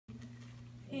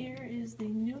Here is the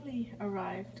newly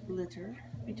arrived litter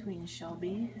between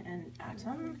Shelby and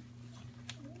Atom.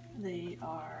 They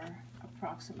are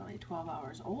approximately 12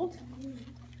 hours old.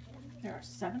 There are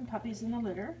 7 puppies in the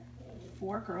litter,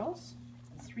 4 girls,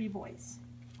 3 boys.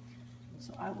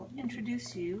 So I will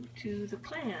introduce you to the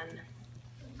clan.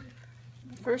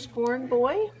 Firstborn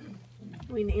boy,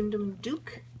 we named him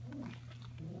Duke.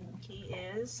 He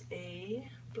is a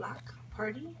black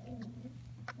parti.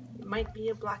 It might be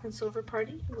a black and silver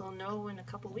parti. We'll know in a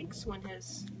couple weeks when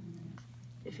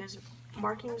if his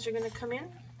markings are going to come in.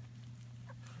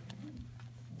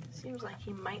 Seems like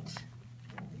he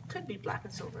could be black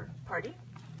and silver parti.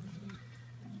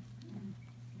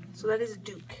 So that is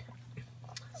Duke.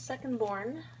 Second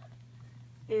born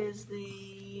is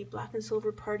the black and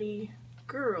silver parti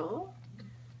girl.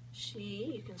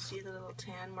 You can see the little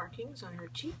tan markings on her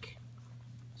cheek.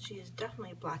 She is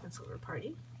definitely black and silver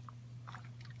parti.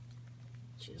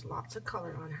 She has lots of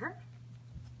color on her.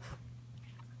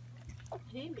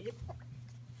 Hey, babe.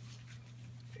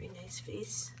 Very nice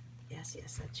face. Yes,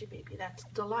 that's your baby. That's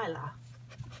Delilah.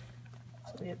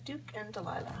 So we have Duke and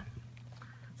Delilah.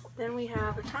 Then we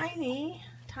have a tiny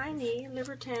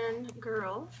liver tan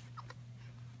girl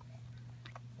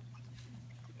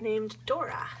named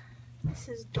Dora. This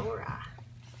is Dora.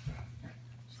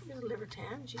 She's a liver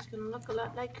tan. She's going to look a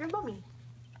lot like her mommy.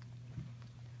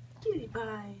 Cutie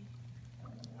pie.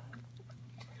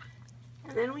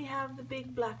 And then we have the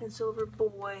big black and silver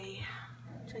boy,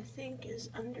 which I think is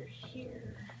under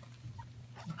here.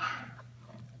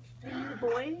 Are you the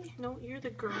boy? No, you're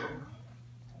the girl.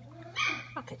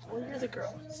 Okay, well, you're the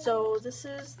girl. So this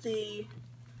is the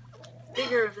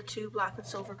bigger of the 2 black and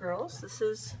silver girls. This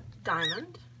is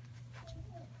Diamond.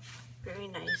 Very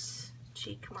nice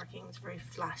cheek markings, very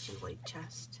flashy white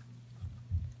chest.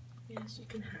 Yes, you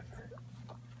can have her.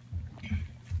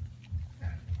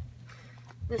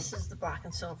 This is the black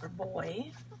and silver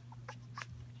boy.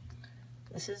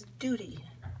 This is Duty.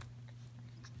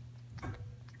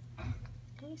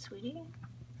 Hey, sweetie.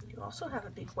 You also have a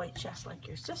big white chest like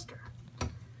your sister.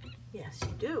 Yes,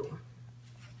 you do.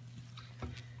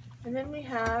 And then we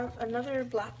have another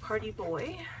black parti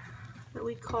boy that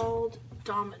we called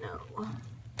Domino.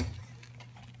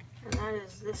 And that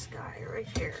is this guy right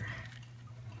here.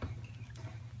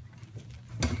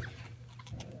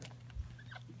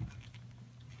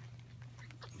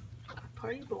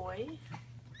 Party boy,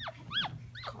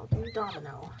 called him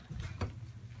Domino.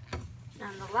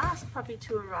 And the last puppy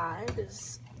to arrive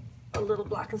is a little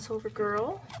black and silver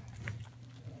girl.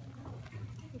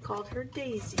 We called her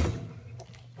Daisy.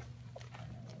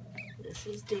 This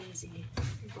is Daisy,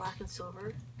 black and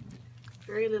silver.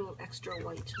 Very little extra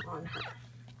white on her.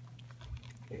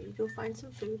 Here, you go find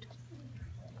some food.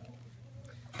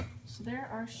 So there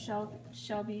are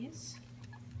Shelby's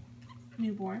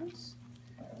newborns.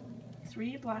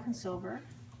 3 black and silver,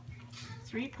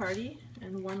 3 parti,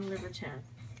 and 1 liver tan.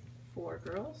 4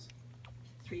 girls,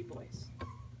 3 boys.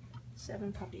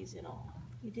 7 puppies in all.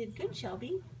 You did good,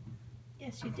 Shelby.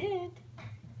 Yes, you did.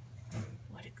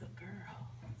 What a good girl.